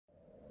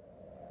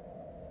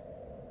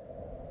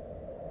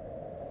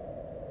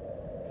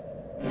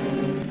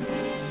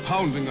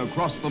bounding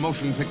across the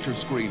motion picture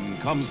screen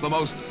comes the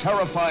most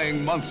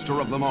terrifying monster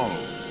of them all,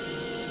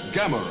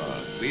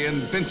 Gammera the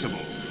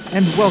Invincible.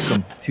 And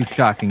welcome to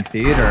Shocking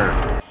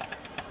Theater.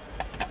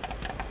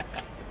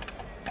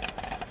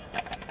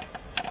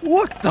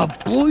 What the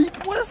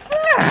bleep was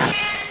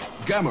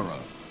that? Gammera,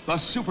 the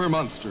super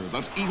monster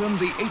that even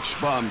the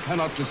H-bomb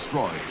cannot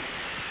destroy.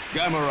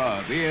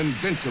 Gammera the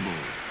Invincible.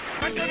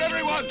 Attention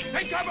everyone!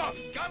 Take cover!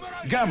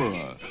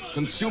 Gammera,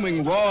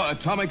 consuming raw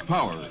atomic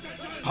power.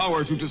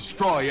 Power to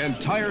destroy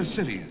entire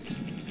cities.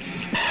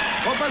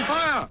 Open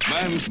fire!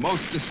 Man's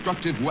most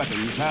destructive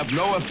weapons have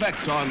no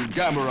effect on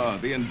Gammera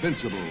the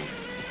Invincible.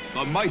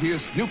 The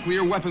mightiest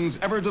nuclear weapons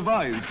ever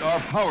devised are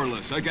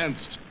powerless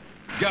against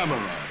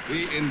Gammera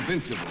the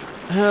Invincible.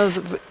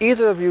 Have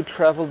either of you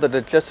traveled the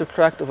digestive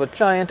tract of a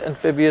giant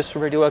amphibious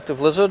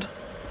radioactive lizard?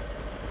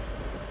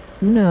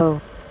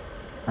 No.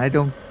 I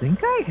don't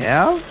think I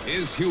have.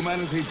 Is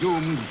humanity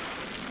doomed?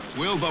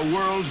 Will the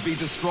world be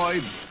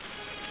destroyed?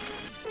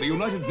 The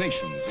United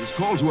Nations is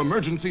called to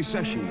emergency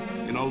session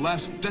in a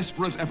last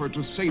desperate effort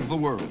to save the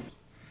world.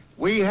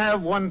 We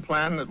have one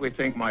plan that we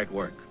think might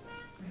work.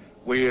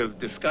 We have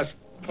discussed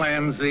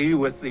Plan Z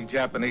with the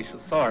Japanese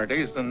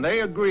authorities, and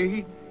they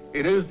agree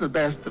it is the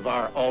best of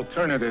our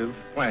alternative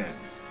plans.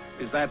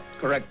 Is that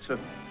correct, sir?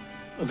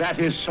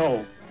 That is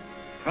so.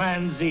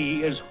 Plan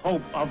Z is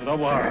hope of the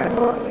world.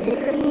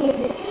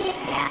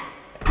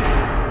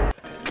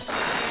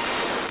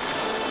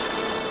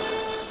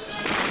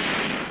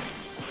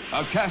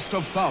 A cast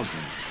of thousands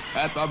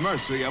at the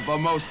mercy of the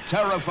most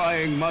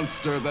terrifying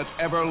monster that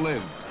ever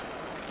lived.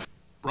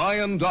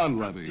 Brian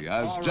Donlevy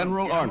as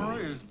General Arnold.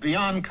 Is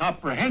beyond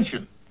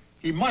comprehension.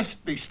 He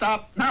must be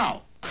stopped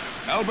now.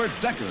 Albert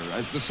Decker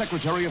as the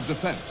Secretary of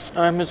Defense.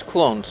 I'm his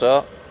clone,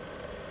 sir.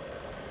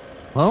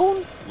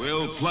 Clone?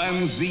 Will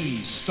Plan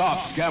Z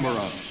stop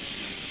Gammera?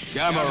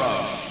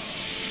 Gammera,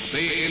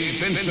 the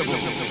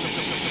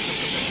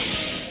Invincible.